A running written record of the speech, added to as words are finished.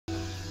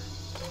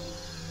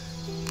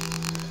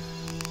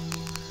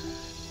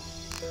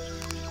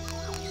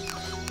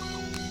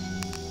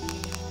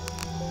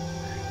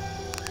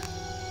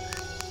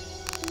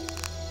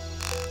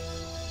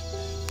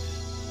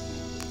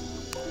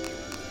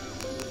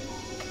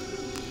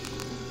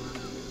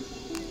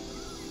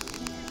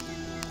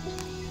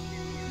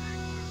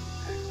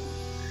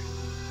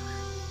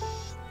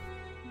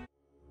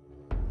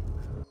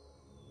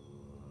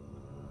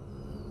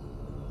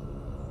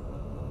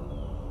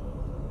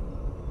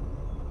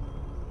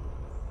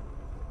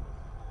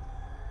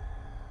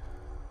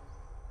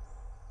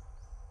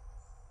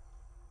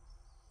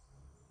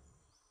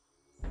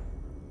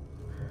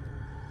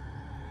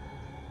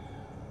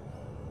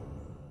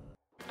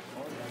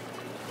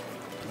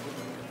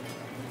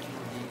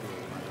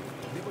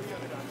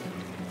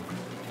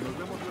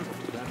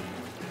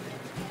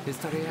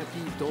Estaré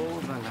aquí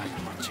toda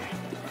la noche.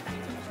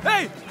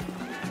 ¡Hey!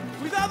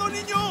 ¡Cuidado,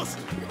 niños!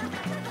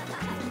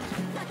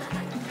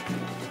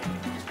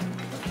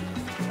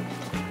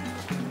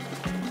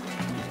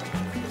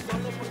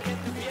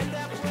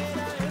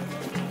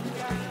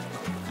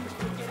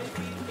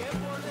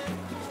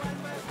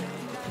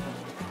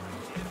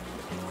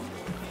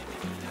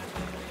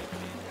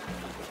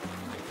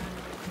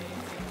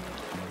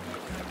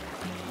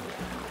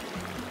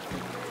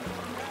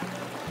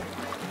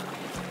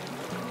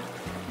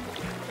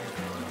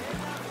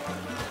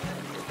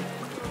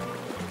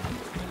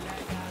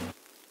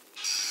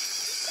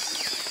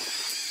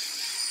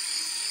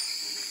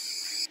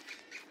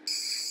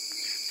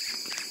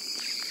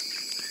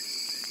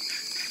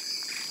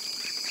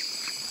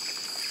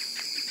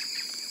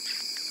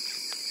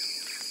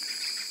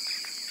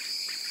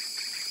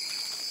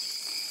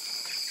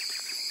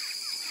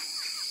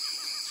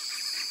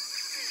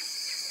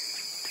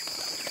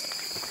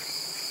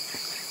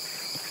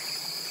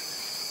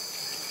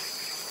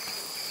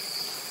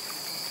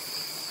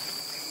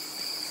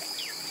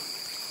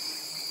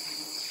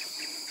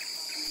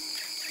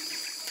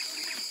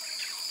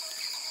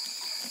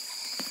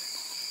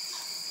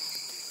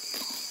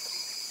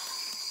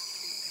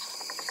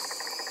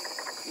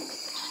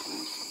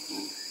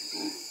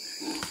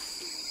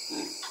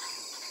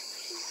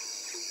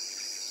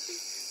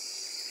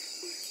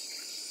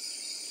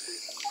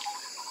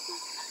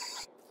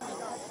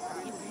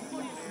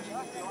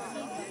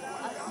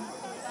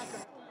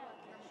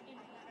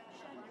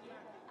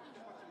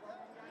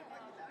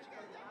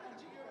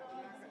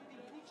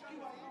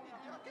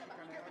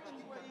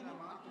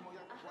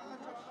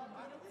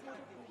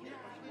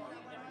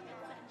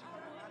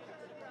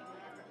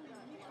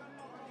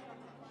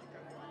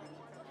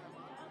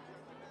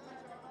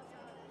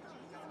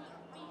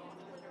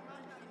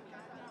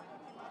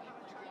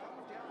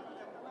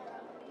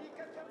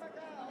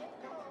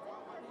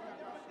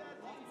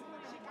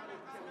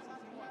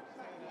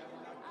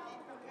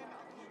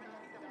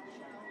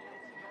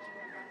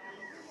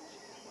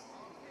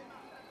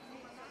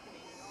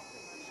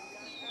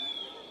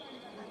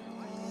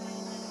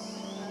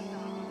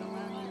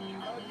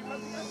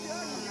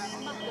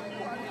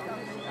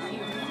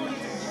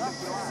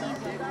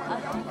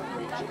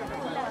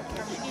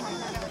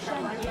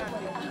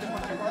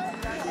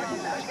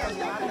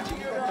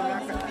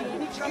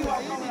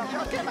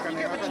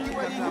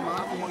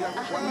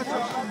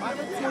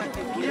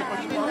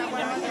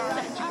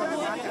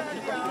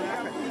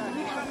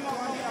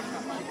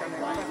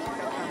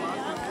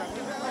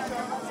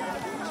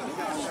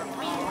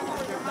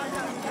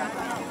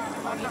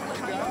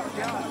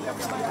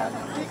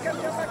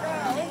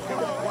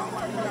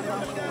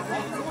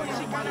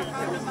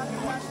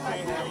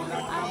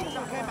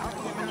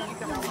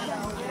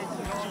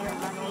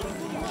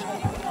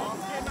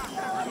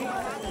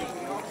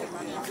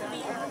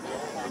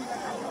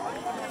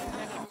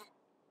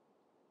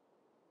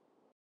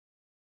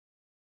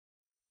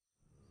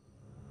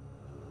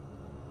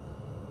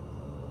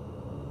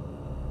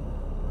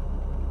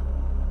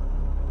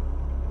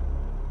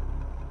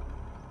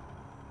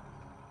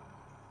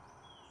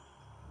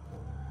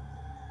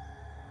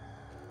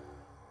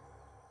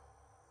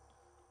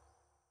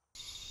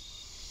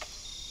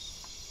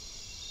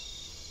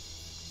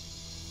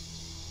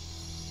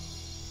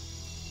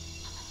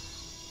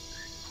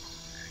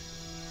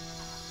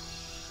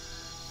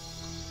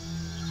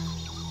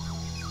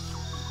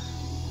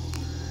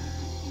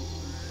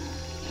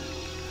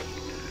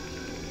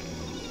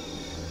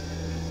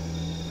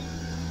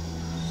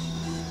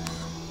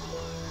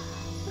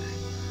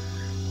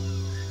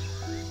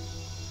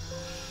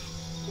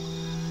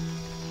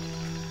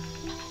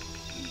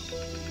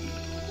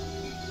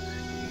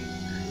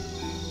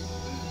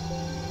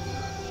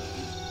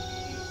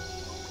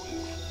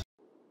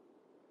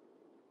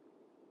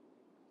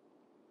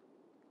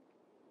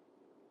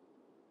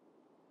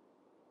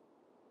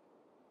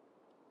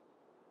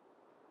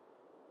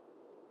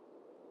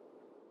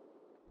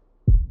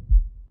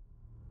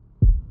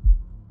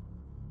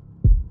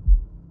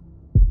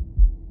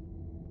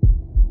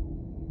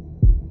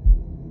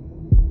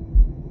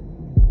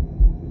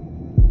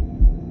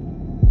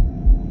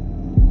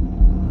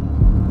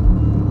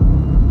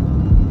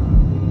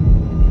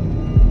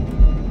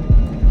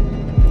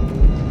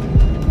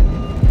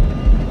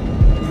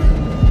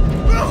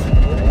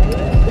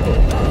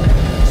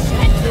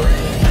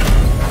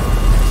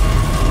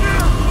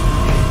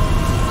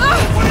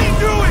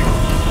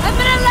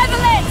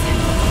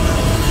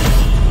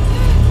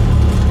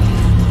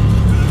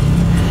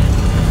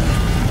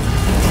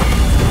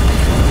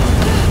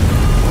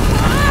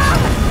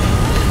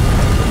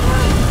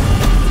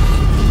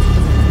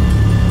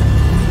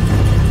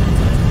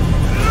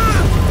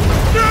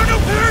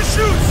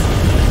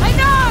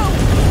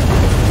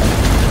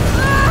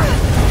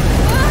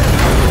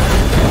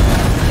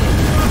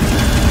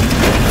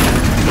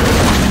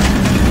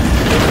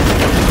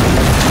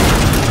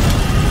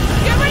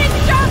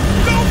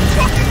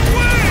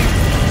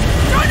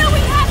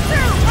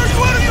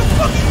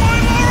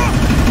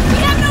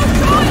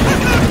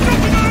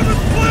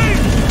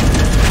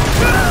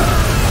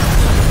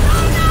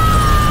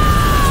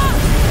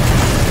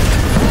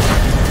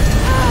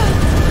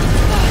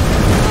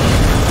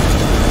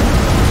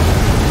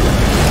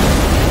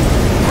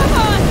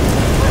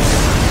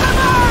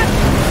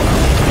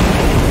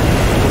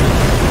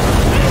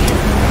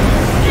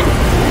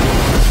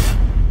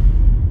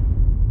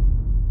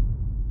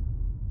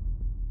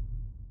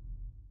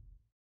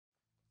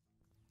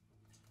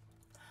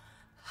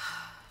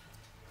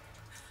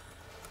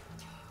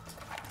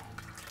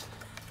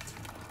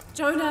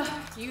 Jonah,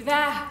 you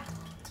there?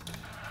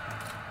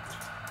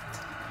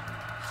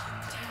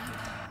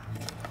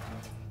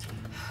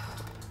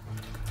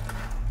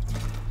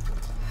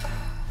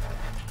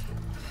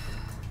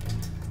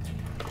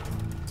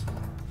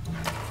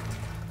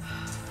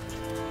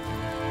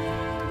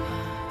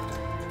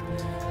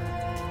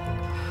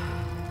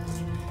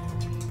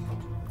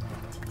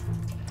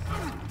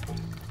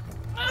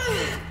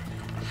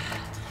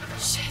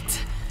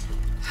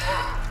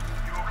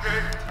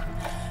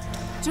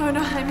 Jonah,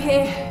 I'm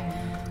here.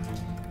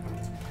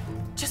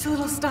 Just a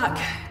little stuck.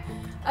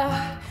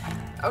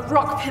 A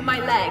rock bit my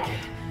leg.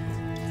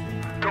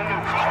 Don't move,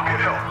 I'll get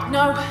help.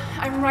 No,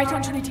 I'm right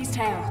on Trinity's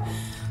tail.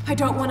 I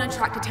don't want to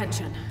attract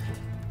attention.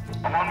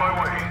 I'm on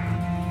my way.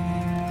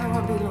 I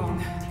won't be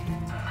long.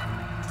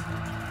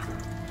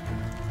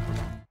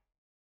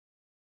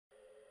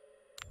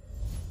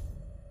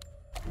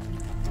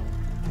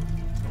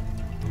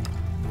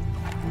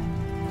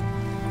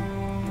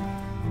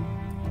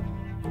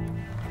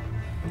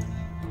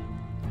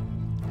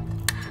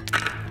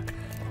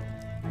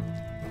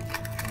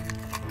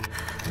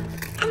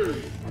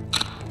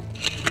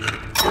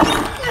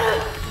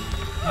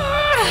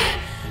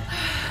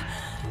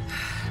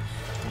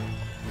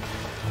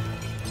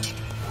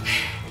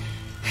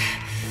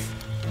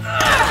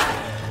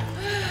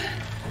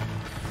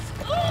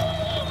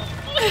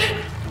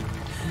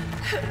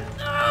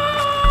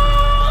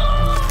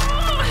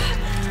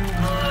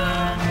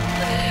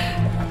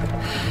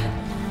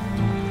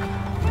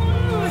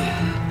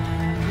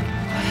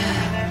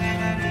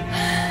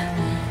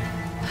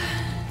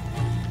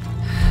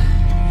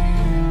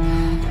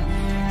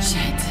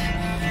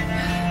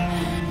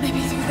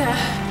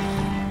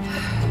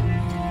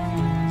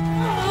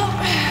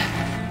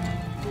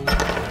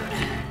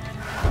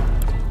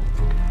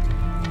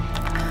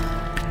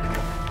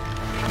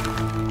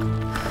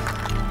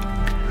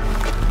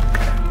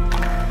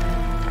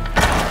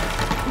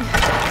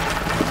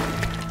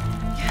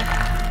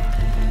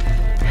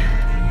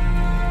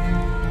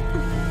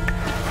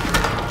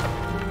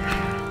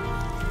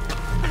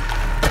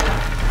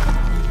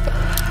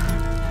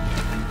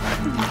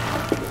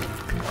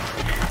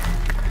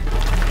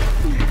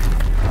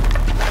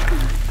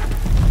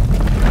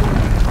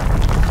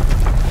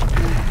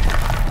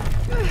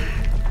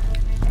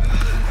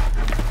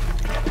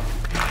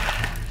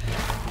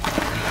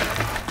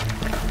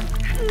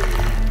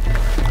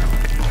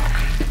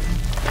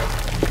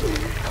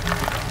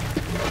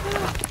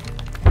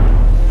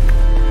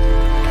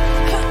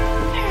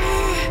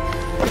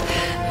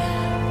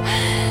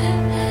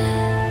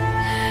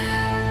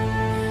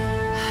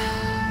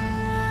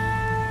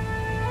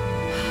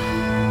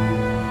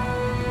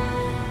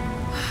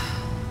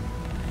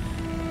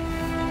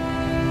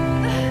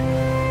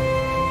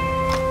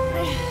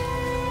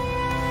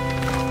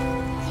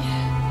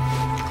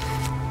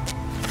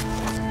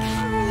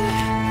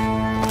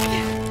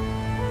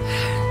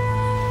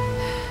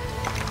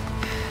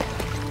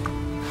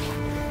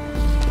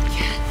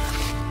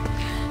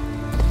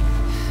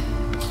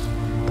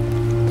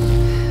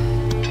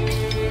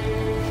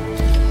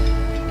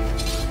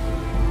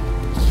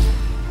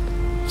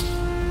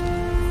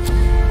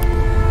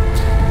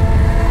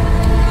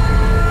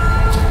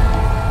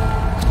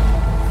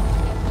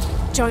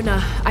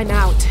 Jonah, I'm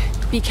out.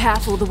 Be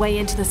careful, the way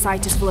into the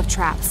site is full of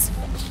traps.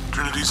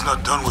 Trinity's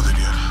not done with it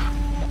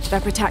yet.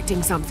 They're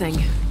protecting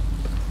something.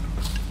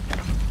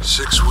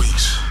 6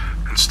 weeks,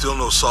 and still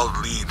no solid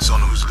leads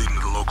on who's leading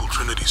the local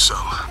Trinity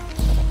cell.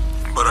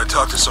 But I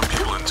talked to some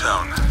people in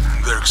town,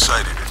 and they're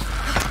excited.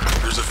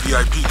 There's a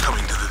VIP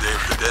coming to the Day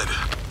of the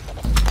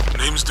Dead.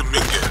 Name's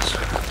Dominguez.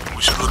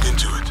 We should look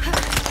into it.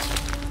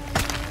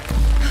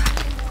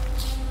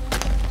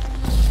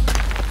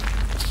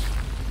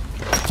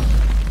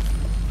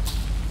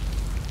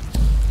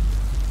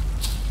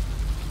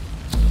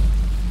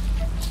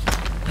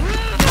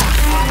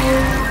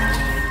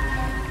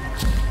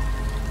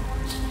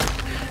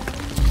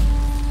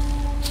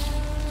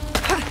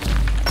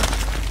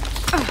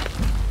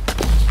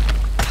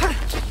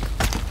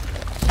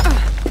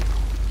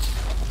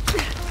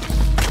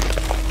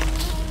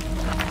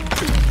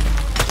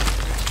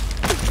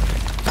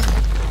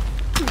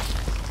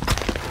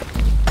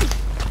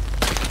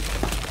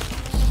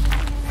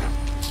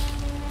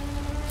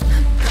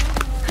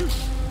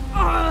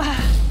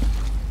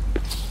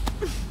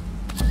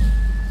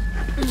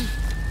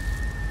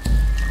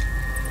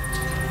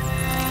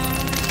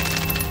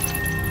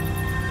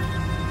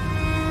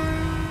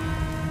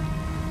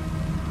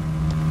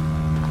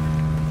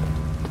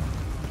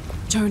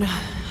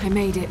 Jonah, I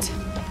made it.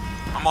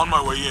 I'm on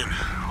my way in.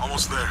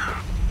 Almost there.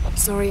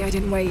 Sorry I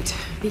didn't wait.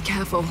 Be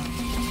careful.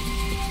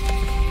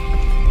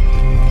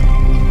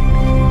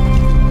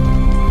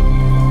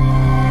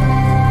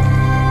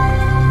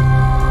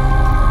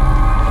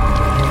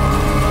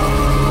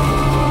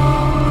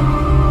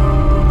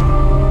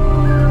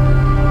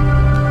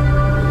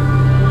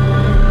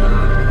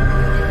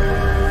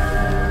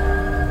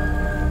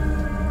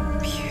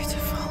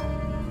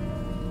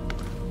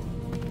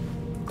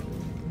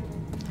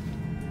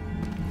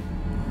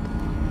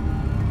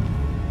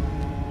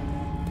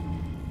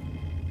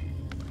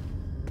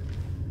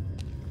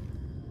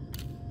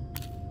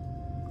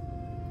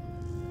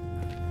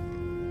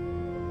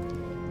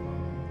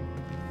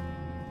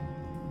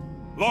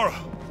 Lara!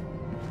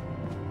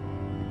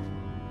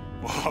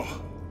 Wow.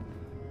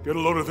 Get a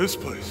load of this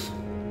place.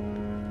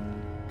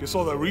 Guess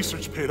all that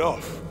research paid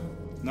off.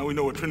 Now we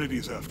know what Trinity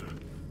is after.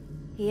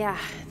 Yeah,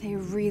 they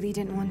really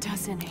didn't want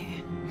us in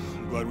here.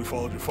 I'm glad we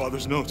followed your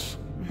father's notes.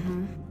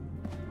 Mm-hmm.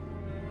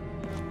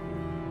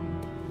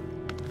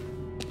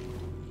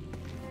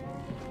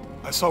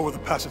 I saw where the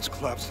passage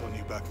collapsed on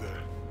you back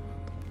there.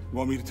 You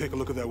want me to take a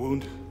look at that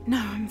wound? No,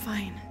 I'm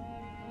fine.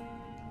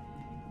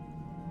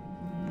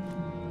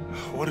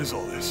 What is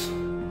all this?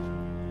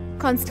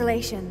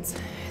 Constellations.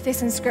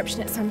 This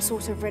inscription is some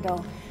sort of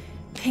riddle.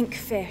 Pink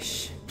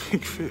fish.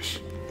 Pink fish?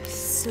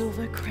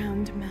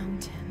 Silver-crowned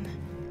mountain.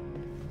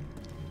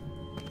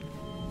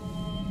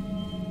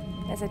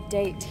 There's a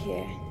date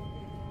here.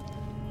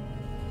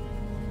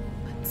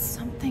 But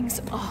something's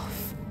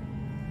off.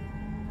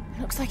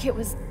 It looks like it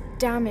was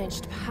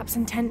damaged, perhaps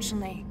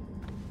intentionally.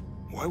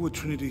 Why would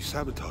Trinity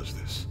sabotage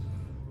this?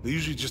 They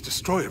usually just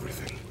destroy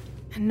everything.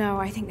 No,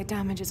 I think the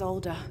damage is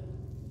older.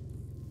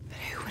 But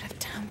who would have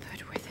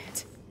tampered with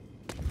it?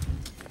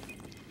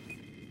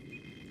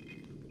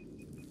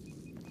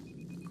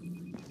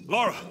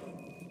 Lara!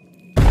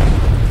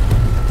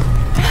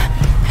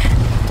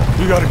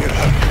 You gotta get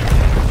out of here.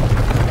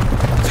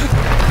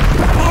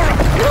 Lara!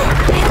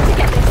 I have to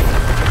get this.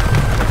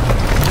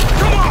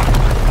 Come on!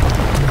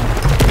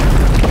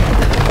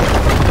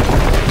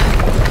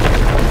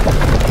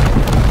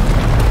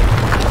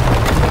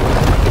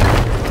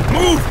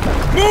 Move!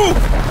 Move!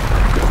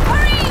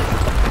 Hurry!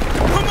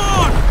 Come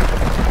on!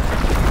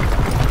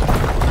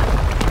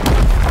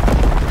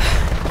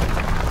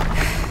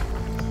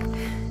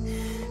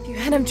 If you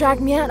hadn't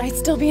dragged me out, I'd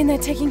still be in there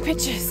taking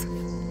pictures.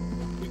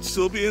 We'd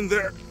still be in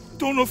there.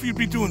 Don't know if you'd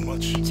be doing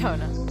much.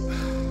 Jonah.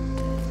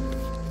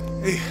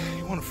 Hey,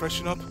 you want to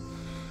freshen up?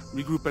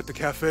 Regroup at the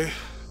cafe?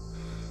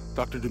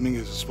 Dr.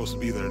 Dominguez is supposed to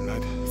be there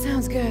tonight.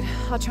 Sounds good.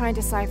 I'll try and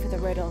decipher the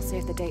riddle, see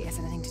if the date has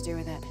anything to do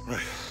with it.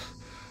 Right.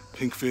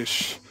 Pink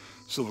fish,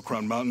 Silver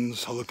Crown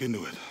Mountains, I'll look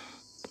into it.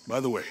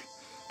 By the way,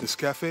 this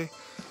cafe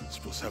is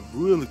supposed to have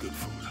really good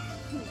food.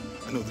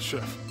 I know the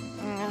chef.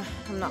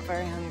 I'm not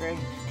very hungry.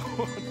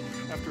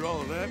 After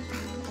all of that,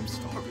 I'm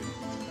starving.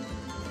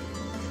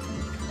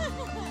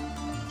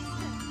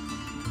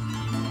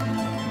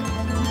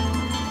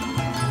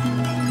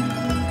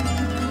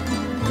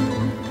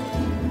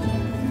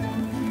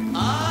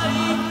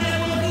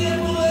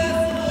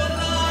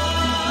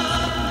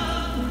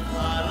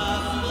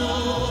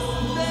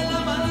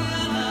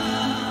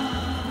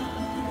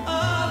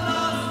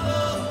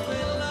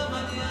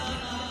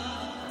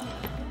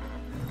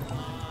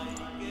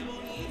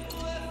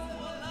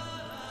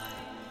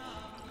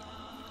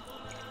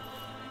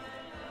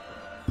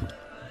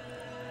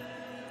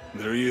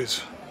 There he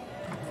is.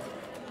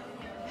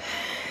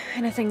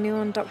 Anything new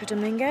on Dr.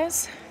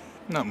 Dominguez?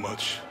 Not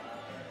much.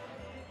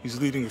 He's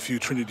leading a few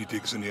Trinity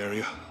digs in the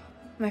area.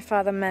 My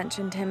father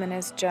mentioned him in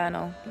his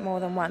journal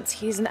more than once.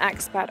 He's an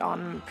expert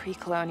on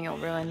pre-colonial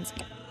ruins.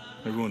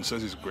 Everyone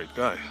says he's a great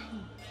guy.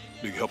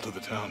 Big help to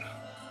the town.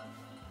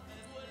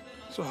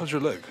 So how's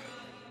your leg?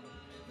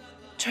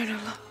 Jonah,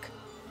 look.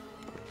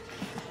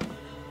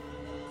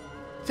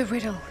 The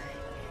riddle.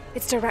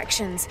 Its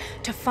directions.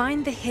 To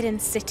find the hidden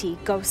city,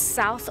 go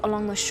south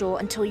along the shore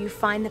until you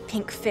find the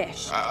pink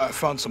fish. I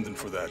found something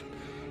for that.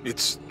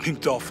 It's pink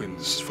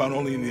dolphins, found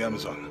only in the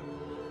Amazon.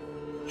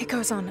 It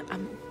goes on.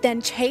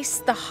 Then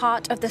chase the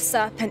heart of the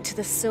serpent to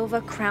the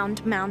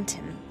silver-crowned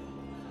mountain.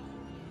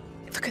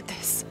 Look at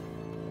this.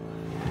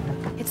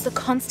 It's the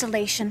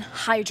constellation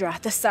Hydra,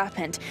 the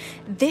serpent.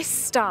 This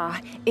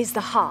star is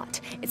the heart.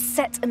 It's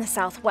set in the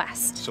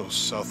southwest. So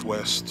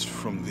southwest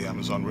from the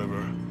Amazon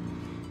River.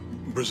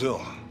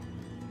 Brazil.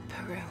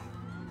 Peru.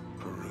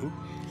 Peru?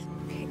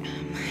 Okay,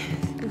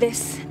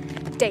 this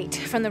date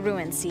from the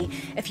ruins, see?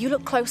 If you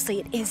look closely,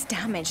 it is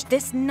damaged.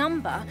 This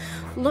number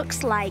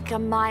looks like a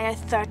Maya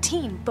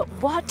 13, but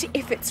what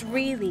if it's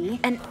really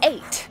an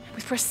 8?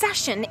 With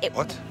precession, it...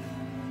 What?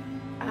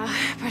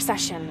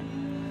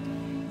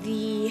 Precession.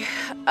 The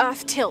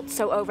Earth tilts,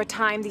 so over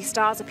time, these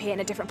stars appear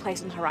in a different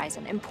place on the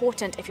horizon.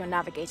 Important if you're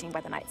navigating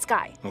by the night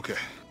sky. Okay.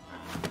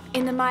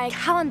 In the Maya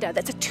calendar,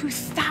 that's a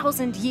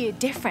 2,000-year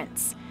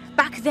difference.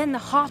 Back then, the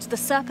heart of the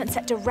serpent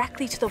set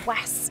directly to the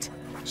west.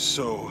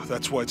 So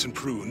that's why it's in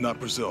Peru, not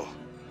Brazil.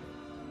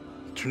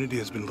 Trinity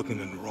has been looking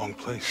in the wrong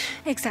place.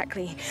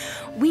 Exactly.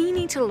 We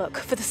need to look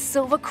for the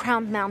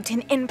silver-crowned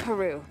mountain in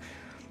Peru.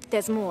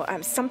 There's more.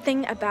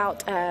 Something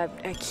about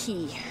a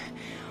key.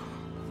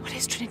 What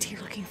is Trinity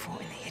looking for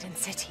in the hidden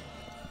city?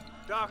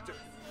 Doctor,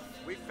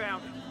 we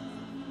found it.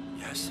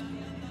 Yes.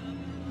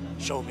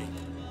 Show me.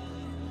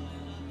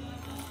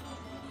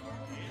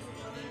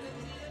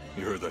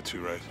 You heard that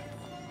too, right?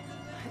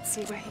 Let's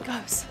see where he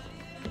goes.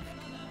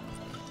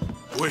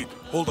 Wait,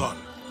 hold on.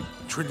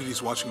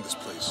 Trinity's watching this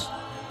place.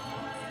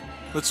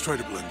 Let's try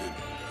to blend in.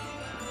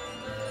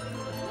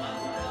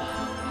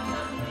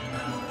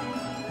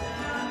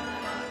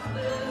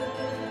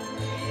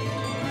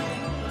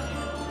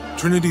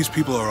 Trinity's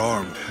people are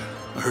armed.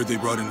 I heard they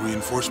brought in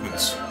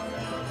reinforcements.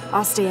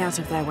 I'll stay out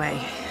of their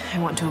way. I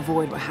want to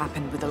avoid what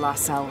happened with the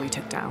last cell we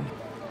took down.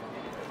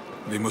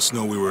 They must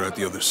know we were at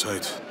the other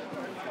site.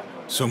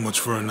 So much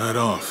for a night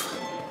off.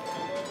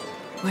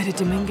 Where did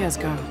Dominguez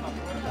go?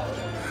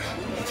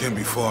 He can't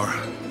be far.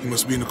 He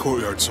must be in the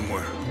courtyard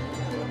somewhere.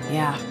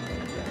 Yeah.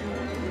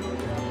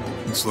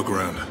 Let's look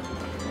around.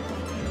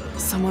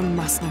 Someone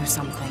must know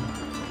something.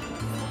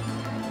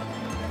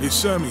 Hey,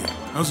 Sammy,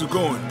 how's it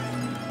going?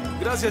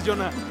 Gracias,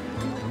 Jonah.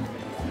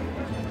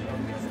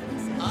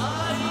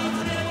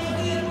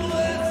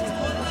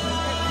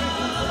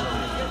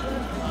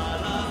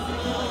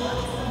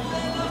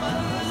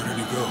 Where did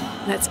he go?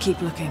 Let's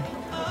keep looking.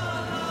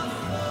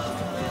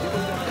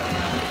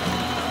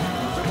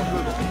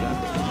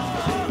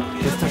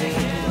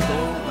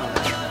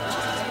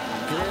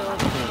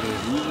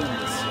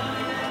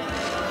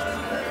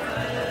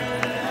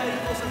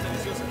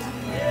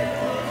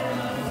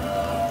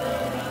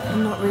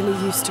 I'm not really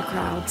used to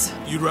crowds.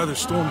 You'd rather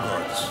storm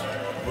guards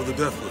or the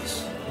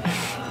deathless?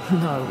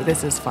 No,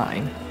 this is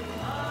fine.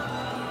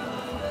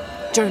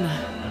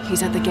 Jonah,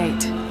 he's at the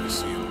gate. I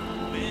see him.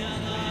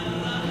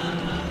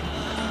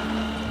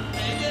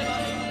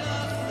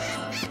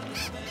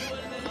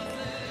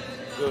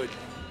 Good.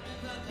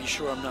 Be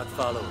sure I'm not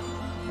following.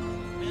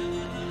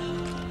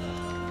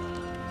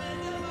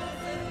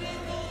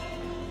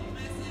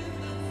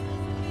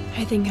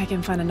 I think I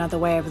can find another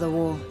way over the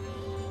wall.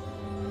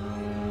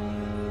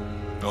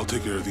 I'll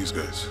take care of these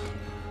guys.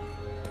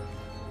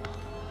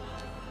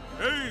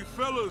 Hey,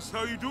 fellas,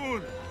 how you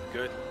doing?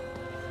 Good.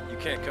 You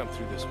can't come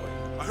through this way.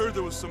 I heard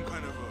there was some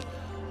kind of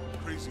a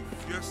crazy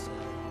fiesta,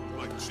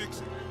 like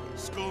chicks in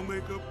skull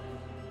makeup.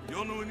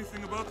 Y'all know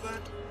anything about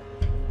that?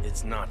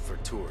 It's not for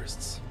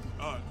tourists.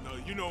 No,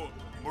 you know,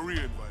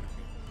 Maria invited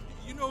me.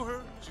 You know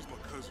her? She's my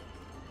cousin.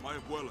 My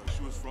abuela,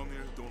 she was from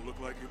here, don't look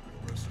like it,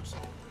 but rest her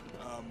soul.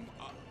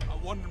 I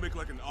wanted to make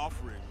like an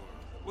offering, or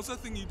what's that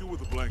thing you do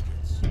with the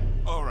blankets?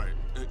 All right,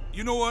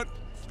 you know what?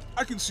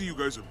 I can see you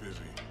guys are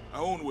busy.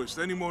 I won't waste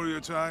any more of your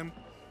time.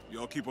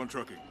 Y'all keep on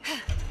trucking.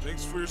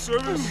 Thanks for your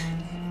service.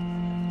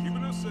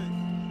 Keeping us safe.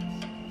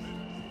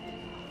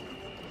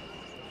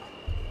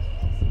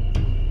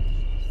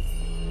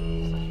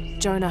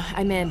 Jonah,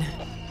 I'm in.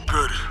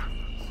 Good.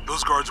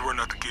 Those guards weren't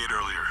at the gate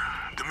earlier.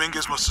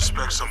 Dominguez must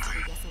suspect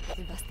something.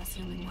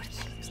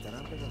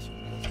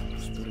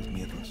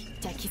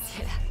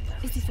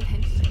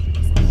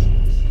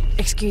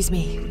 Excuse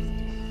me. You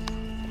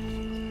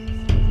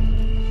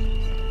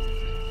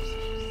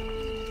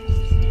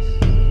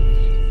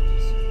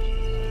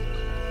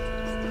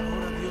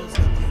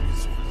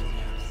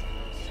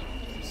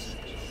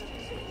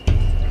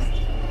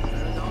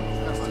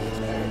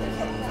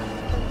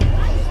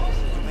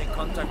make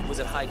contact with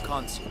the High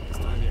Consul.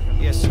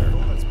 Yes, sir.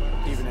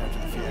 Even after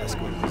the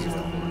fiasco in Brazil.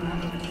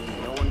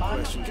 No one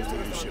questions the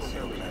leadership of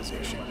the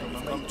organization.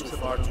 You've come too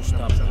far to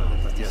stop now.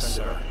 Yes,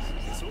 sir.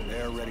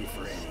 They're ready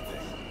for anything.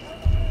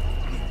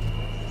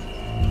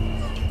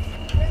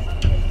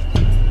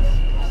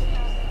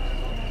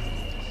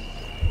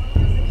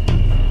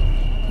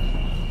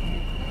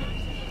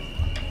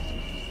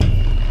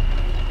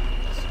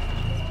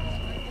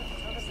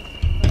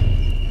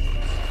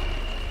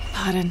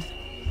 Pardon.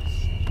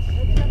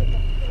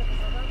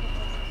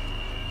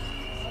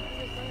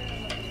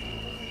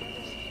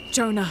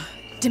 Jonah,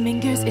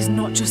 Dominguez is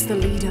not just the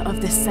leader of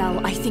this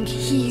cell. I think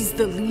he's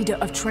the leader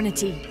of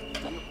Trinity.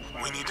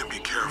 We need to be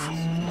careful.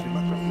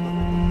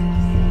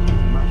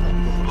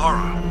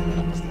 Laura.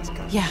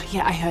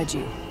 Yeah, I heard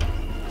you.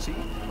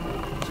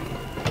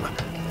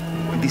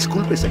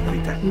 Disculpe,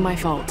 señorita. My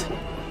fault.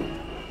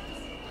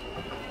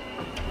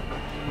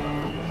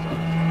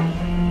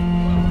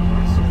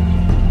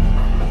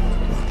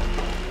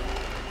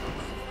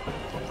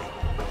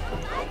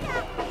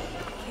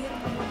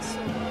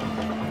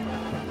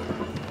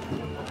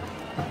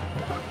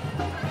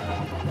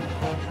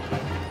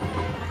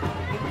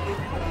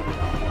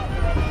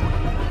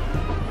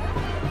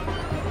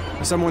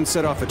 Someone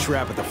set off a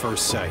trap at the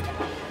first site.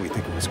 We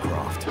think it was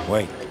Croft.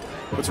 Wait.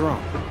 What's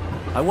wrong?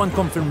 I want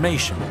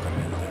confirmation,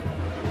 Commander.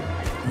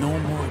 No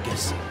more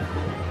guessing.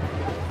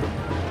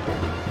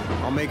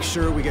 I'll make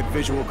sure we get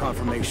visual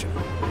confirmation.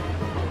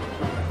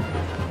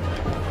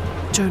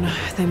 Jonah,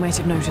 they might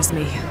have noticed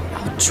me.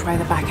 I'll try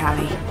the back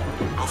alley.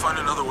 I'll find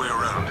another way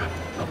around.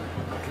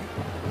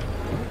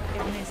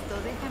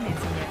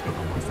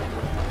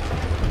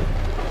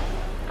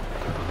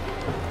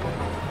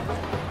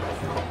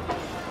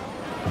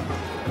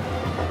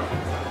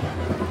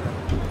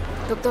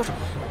 Doctor,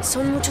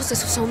 son muchos de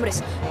sus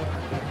hombres.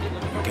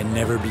 You can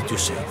never be too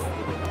safe.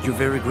 You're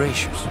very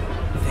gracious.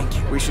 Thank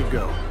you. We should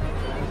go.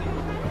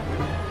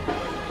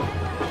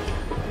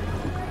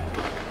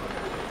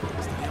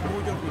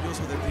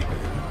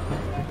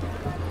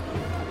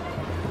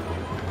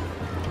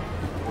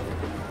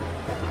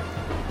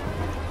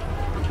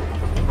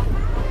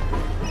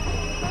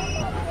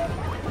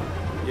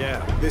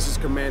 Yeah, this is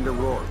Commander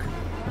Rourke.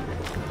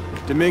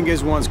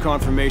 Dominguez wants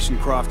confirmation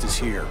Croft is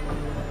here.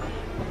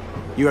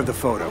 You have the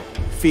photo.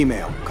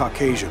 Female,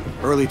 Caucasian,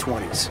 early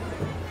 20s.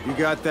 You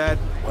got that?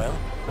 Well?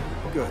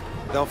 Good.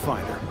 They'll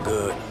find her.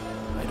 Good.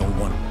 I don't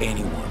want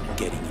anyone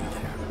getting in there.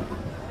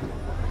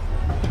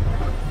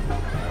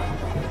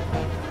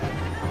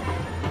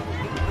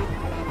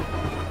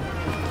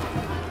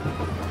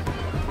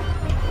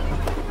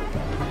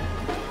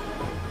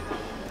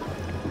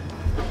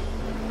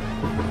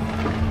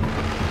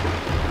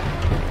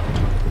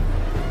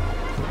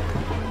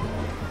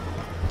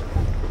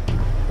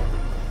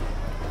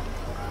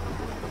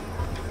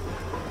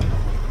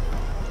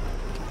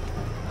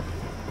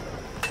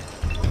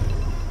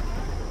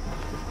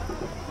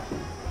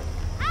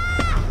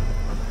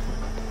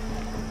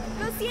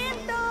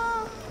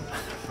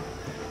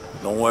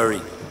 Don't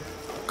worry.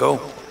 Go,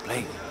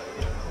 play.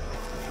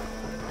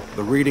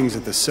 The readings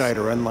at the site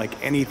are unlike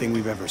anything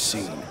we've ever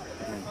seen.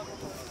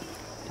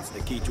 It's the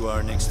key to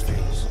our next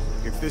phase.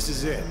 If this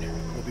is it,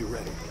 we'll be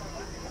ready.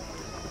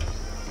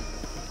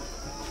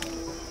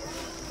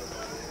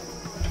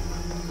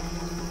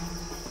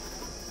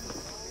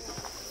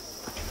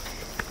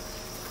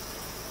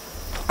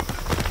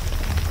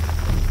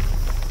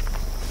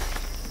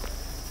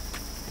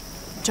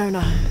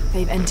 Jonah,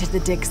 they've entered the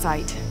dig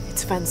site.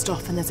 It's fenced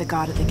off and there's a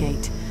guard at the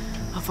gate.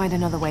 I'll find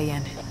another way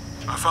in.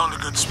 I found a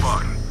good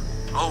spot.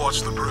 I'll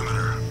watch the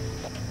perimeter.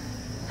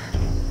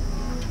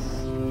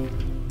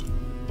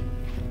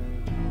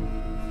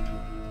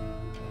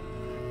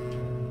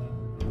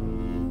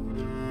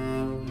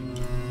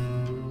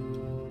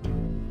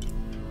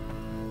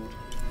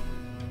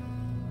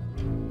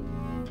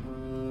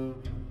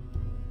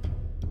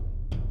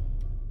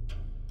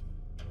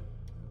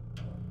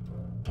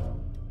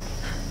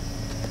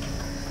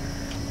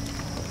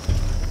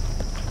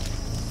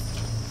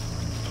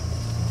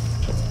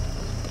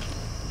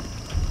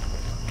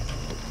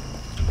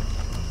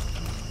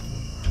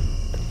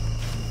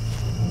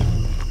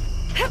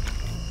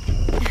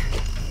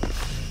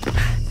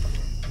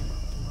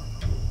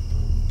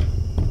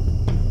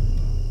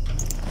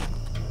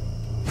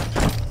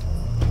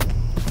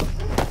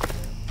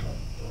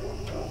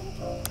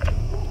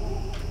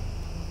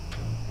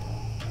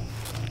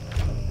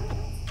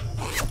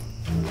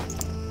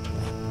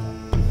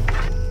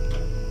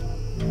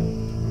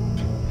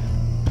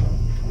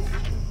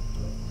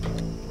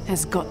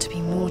 There's got to be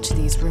more to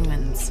these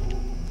ruins.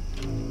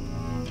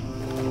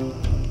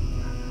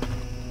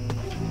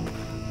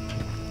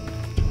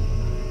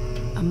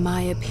 A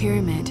Maya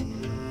pyramid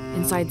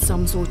inside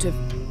some sort of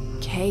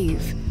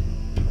cave.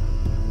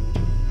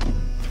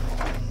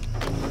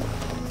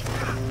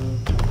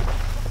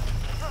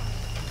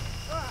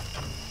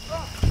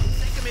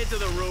 Take him into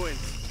the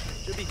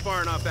ruins. Should be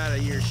far enough out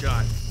of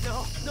earshot.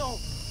 No, no,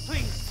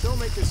 please, don't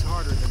make this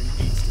harder than it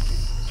needs to be.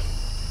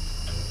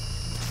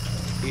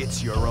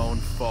 It's your own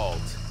fault.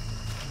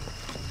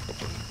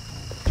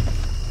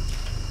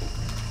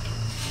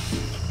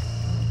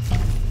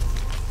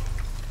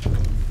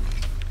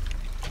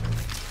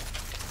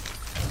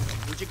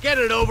 Would you get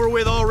it over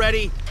with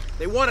already?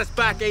 They want us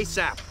back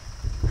ASAP.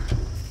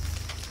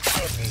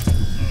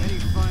 Any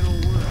final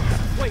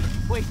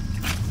words? Wait.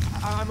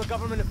 I'm a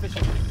government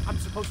official. I'm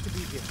supposed to be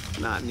here.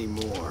 Not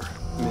anymore,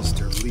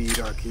 Mr. Lead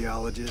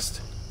Archaeologist.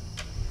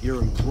 Your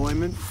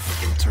employment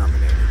has been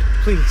terminated.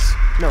 Please,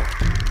 no.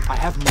 I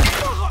have money.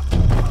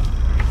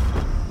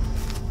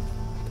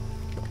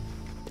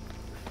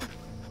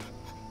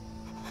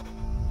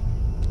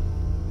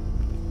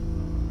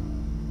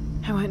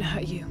 I won't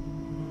hurt you.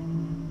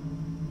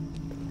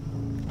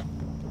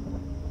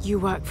 You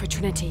work for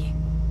Trinity.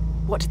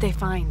 What did they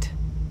find?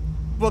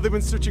 Well, they've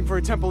been searching for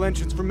a temple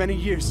entrance for many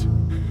years.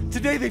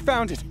 Today they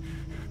found it.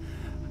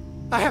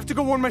 I have to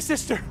go warn my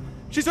sister.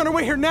 She's on her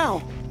way here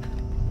now.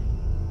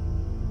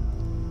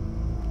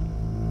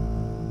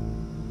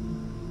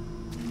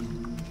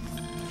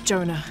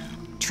 Jonah,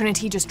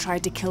 Trinity just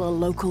tried to kill a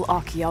local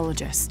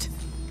archaeologist.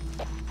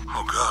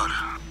 Oh, God.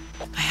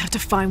 I have to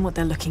find what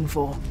they're looking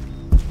for.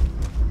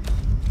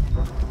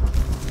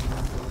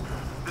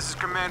 This is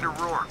Commander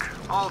Rourke.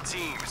 All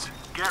teams,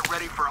 get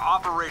ready for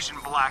Operation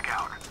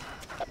Blackout.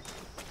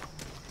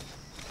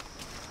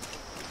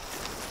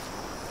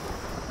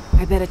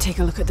 I better take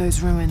a look at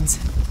those ruins.